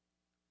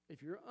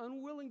 If you're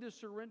unwilling to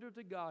surrender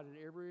to God in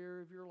every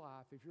area of your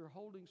life, if you're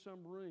holding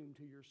some room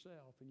to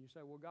yourself and you say,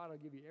 well, God, I'll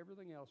give you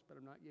everything else, but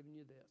I'm not giving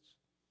you this,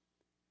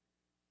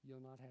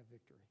 you'll not have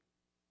victory.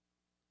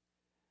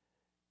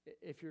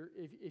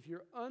 If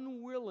you're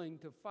unwilling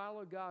to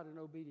follow God in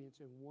obedience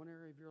in one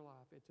area of your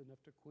life, it's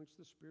enough to quench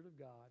the Spirit of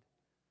God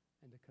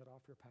and to cut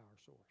off your power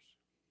source.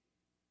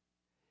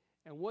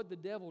 And what the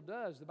devil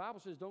does, the Bible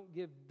says don't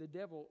give the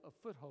devil a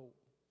foothold.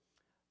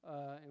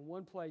 In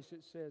one place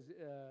it says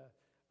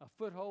a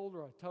foothold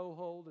or a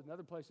toehold. In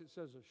another place it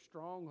says a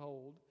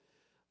stronghold.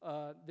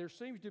 There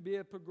seems to be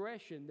a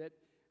progression that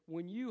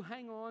when you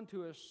hang on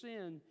to a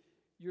sin,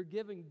 you're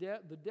giving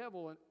the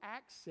devil an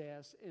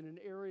access in an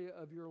area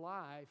of your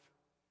life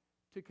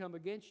to come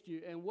against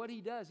you. And what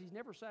he does, he's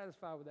never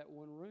satisfied with that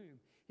one room.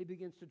 He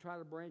begins to try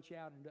to branch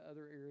out into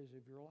other areas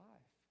of your life.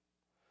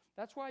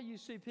 That's why you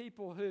see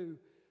people who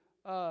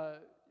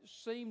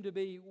seem to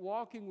be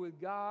walking with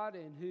God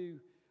and who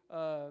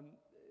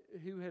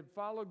had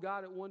followed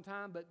God at one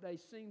time, but they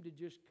seem to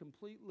just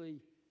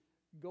completely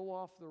go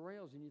off the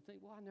rails. And you think,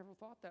 well, I never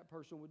thought that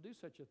person would do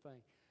such a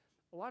thing.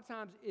 A lot of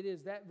times it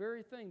is that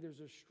very thing.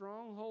 There's a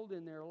stronghold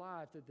in their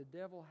life that the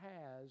devil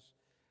has.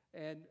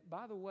 And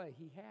by the way,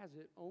 he has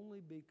it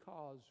only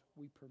because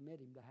we permit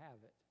him to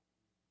have it.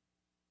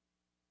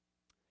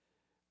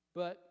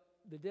 But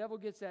the devil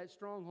gets that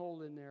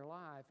stronghold in their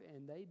life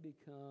and they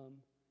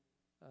become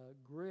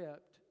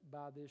gripped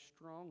by this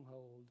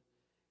stronghold,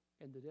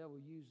 and the devil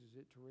uses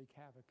it to wreak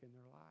havoc in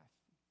their life.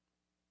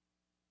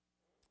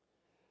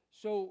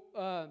 So,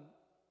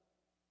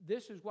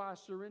 this is why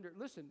surrender.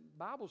 Listen,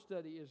 Bible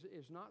study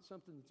is not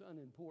something that's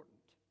unimportant.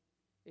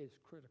 It's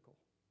critical.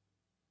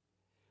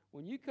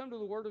 When you come to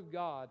the Word of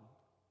God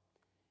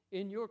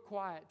in your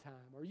quiet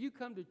time, or you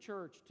come to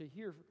church to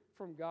hear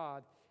from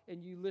God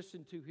and you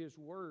listen to His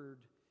Word,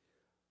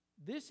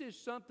 this is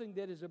something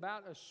that is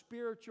about a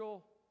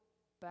spiritual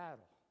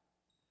battle.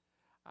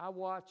 I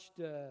watched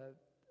the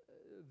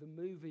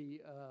movie,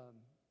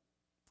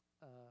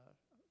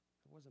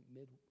 was it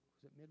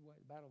Midway?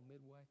 Battle of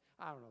Midway?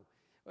 I don't know.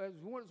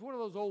 It's one of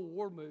those old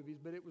war movies,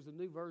 but it was a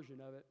new version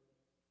of it.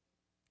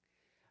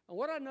 And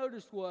what I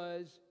noticed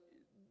was,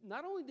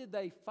 not only did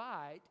they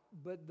fight,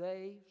 but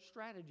they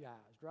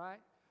strategized, right?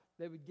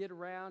 They would get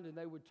around and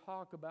they would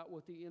talk about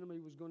what the enemy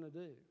was going to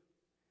do.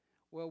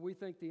 Well, we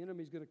think the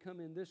enemy's going to come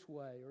in this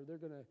way, or they're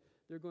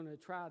going to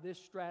try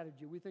this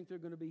strategy. We think they're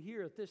going to be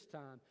here at this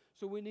time.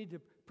 So we need to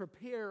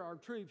prepare our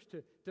troops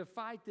to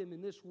fight them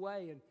in this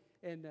way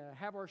and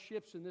have our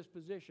ships in this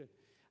position.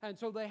 And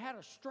so they had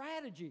a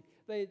strategy.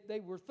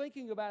 They were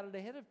thinking about it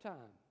ahead of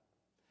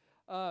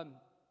time.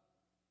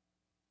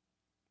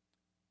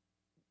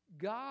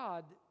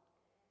 God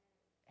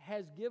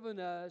has given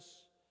us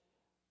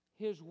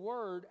His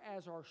Word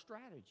as our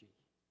strategy.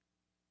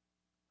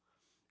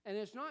 And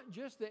it's not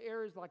just the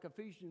areas like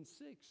Ephesians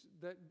 6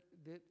 that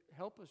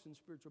help us in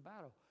spiritual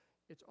battle.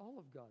 It's all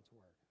of God's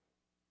Word.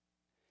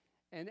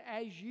 And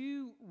as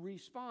you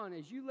respond,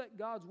 as you let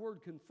God's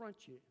Word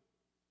confront you,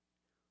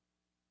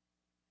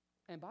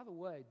 and by the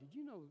way, did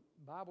you know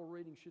Bible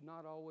reading should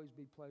not always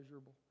be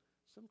pleasurable?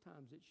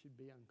 Sometimes it should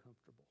be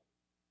uncomfortable.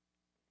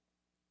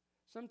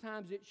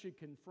 Sometimes it should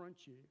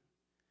confront you.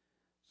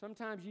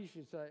 Sometimes you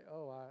should say,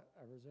 oh, I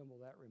resemble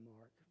that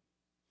remark.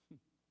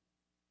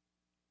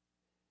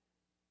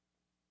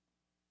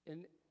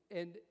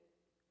 And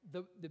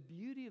the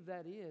beauty of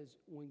that is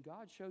when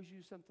God shows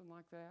you something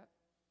like that,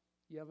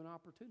 you have an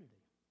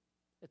opportunity.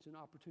 It's an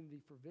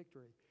opportunity for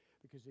victory.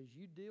 Because as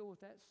you deal with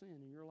that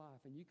sin in your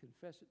life and you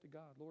confess it to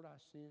God, Lord, I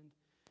sinned,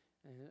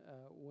 and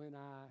when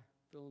I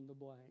fill in the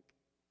blank.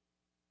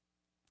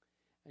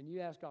 And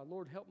you ask God,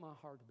 Lord, help my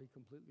heart to be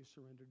completely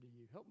surrendered to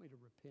you. Help me to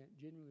repent,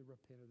 genuinely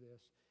repent of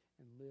this,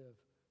 and live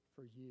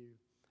for you.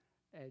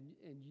 And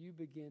you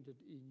begin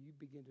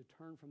to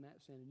turn from that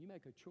sin, and you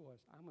make a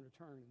choice. I'm going to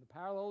turn in the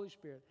power of the Holy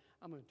Spirit.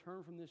 I'm going to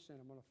turn from this sin.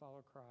 I'm going to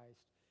follow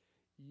Christ.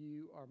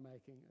 You are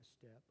making a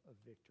step of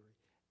victory.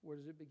 Where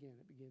does it begin?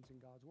 It begins in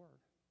God's Word.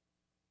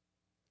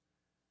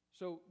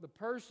 So the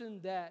person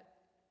that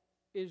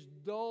is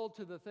dull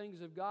to the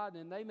things of God,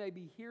 and they may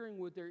be hearing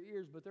with their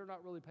ears, but they're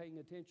not really paying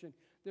attention.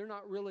 They're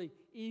not really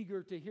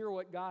eager to hear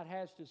what God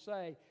has to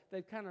say.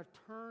 They've kind of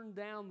turned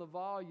down the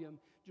volume,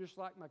 just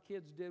like my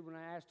kids did when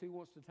I asked who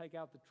wants to take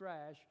out the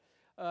trash.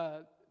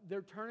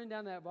 They're turning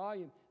down that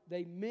volume.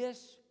 They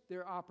miss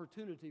their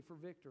opportunity for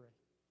victory.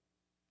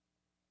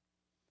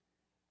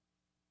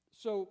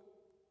 So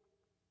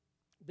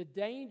the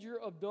danger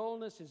of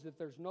dullness is that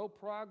there's no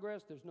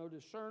progress, there's no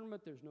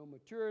discernment, there's no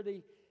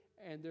maturity,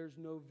 and there's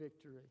no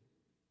victory.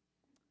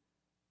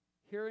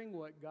 Hearing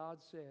what God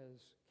says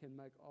can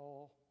make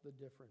all the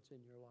difference in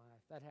your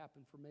life. That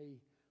happened for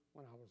me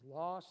when I was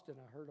lost and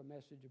I heard a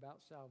message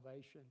about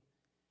salvation.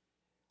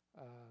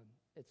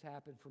 It's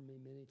happened for me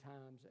many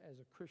times as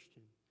a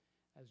Christian,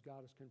 as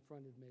God has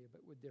confronted me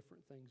with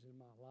different things in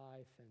my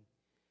life. And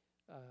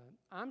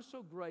I'm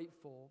so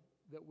grateful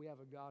that we have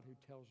a God who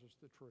tells us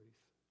the truth.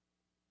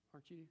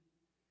 Aren't you?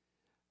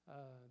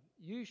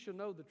 You shall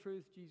know the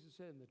truth, Jesus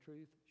said, and the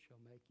truth shall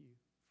make you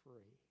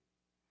free.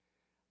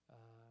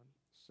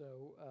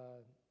 So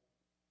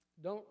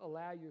don't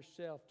allow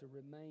yourself to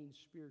remain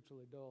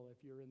spiritually dull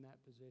if you're in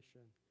that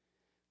position.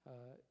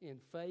 In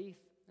faith,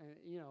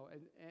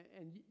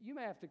 and you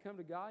may have to come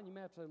to God, and you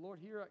may have to say, Lord,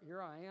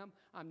 here I am.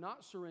 I'm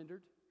not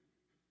surrendered.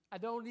 I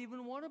don't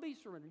even want to be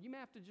surrendered. You may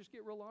have to just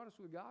get real honest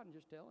with God and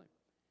just tell Him,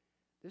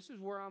 this is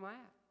where I'm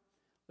at.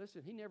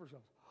 Listen, He never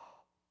says,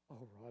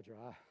 oh, Roger,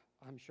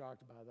 I'm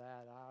shocked by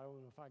that. I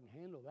don't know if I can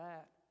handle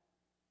that.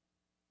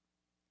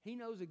 He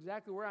knows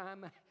exactly where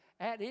I'm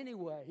at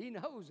anyway. He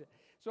knows it.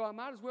 So I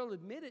might as well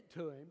admit it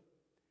to Him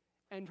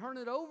and turn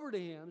it over to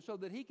Him so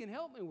that He can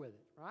help me with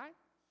it, right?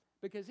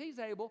 Because He's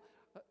able.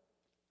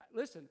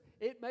 Listen,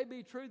 it may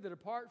be true that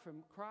apart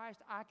from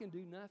Christ, I can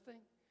do nothing,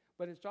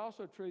 but it's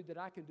also true that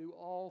I can do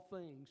all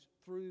things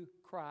through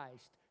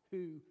Christ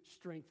who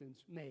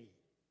strengthens me.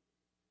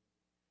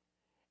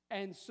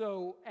 And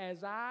so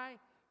as I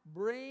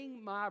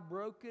bring my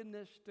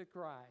brokenness to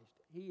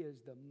Christ, He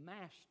is the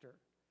master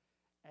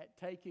at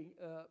taking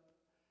up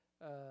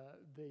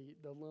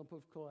the lump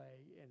of clay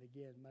and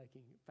again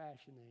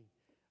fashioning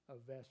a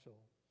vessel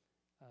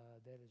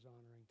that is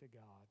honoring to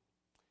God.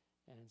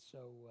 And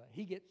so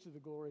He gets to the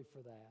glory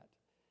for that,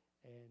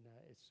 and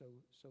it's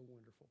so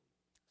wonderful.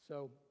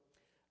 So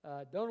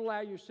don't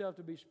allow yourself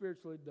to be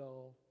spiritually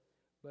dull,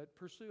 but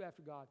pursue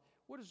after God.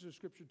 What does the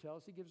Scripture tell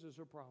us? He gives us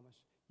a promise.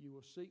 You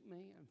will seek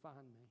me and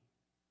find me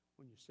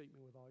when you seek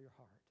me with all your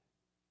heart.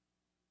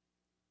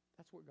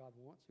 That's what God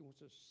wants. He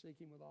wants us to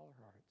seek Him with all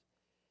our hearts.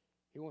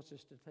 He wants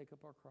us to take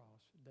up our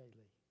cross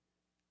daily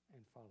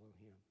and follow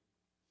Him.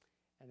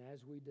 And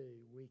as we do,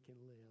 we can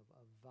live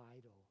a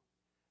vital,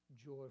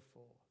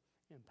 joyful,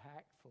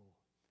 impactful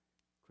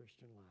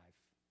Christian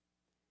life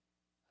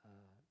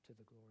to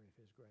the glory of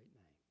His great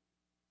name.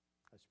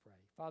 Let's pray.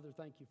 Father,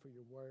 thank you for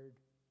your word.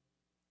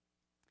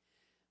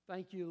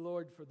 Thank you,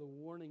 Lord, for the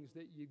warnings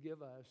that you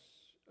give us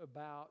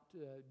about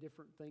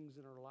different things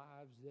in our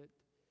lives that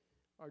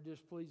are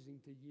displeasing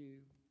to you.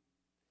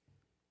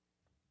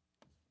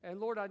 And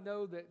Lord, I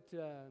know that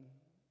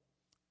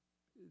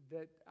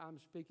I'm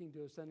speaking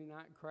to a Sunday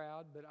night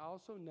crowd, but I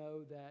also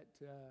know that,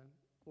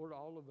 Lord,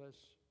 all of us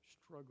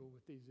struggle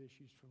with these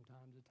issues from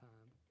time to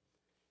time.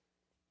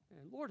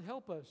 And Lord,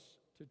 help us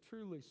to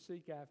truly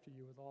seek after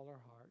you with all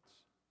our hearts.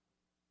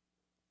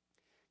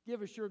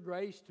 Give us your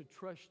grace to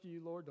trust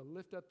you, Lord, to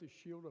lift up the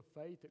shield of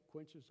faith that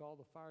quenches all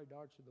the fiery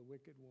darts of the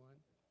wicked one.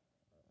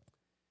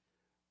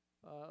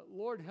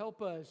 Lord,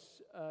 help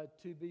us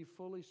to be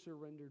fully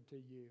surrendered to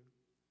you.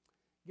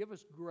 Give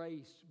us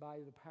grace by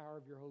the power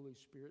of your Holy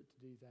Spirit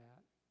to do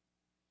that.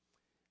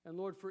 And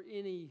Lord, for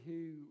any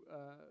who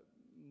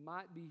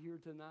might be here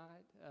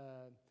tonight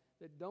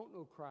that don't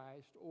know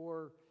Christ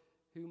or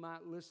who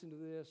might listen to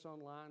this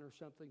online or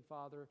something,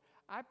 Father,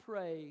 I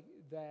pray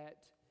that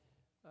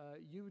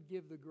you would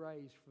give the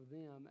grace for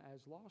them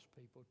as lost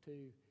people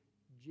to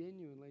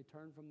genuinely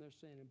turn from their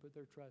sin and put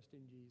their trust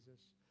in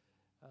Jesus,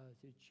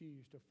 to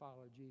choose to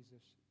follow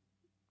Jesus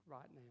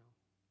right now.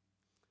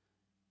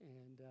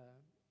 And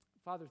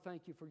Father,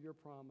 thank you for your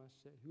promise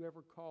that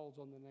whoever calls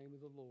on the name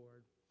of the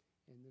Lord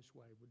in this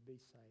way would be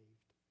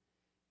saved.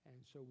 And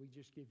so we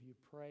just give you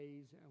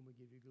praise and we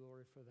give you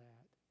glory for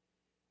that.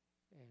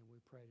 And we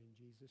pray it in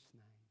Jesus'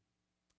 name.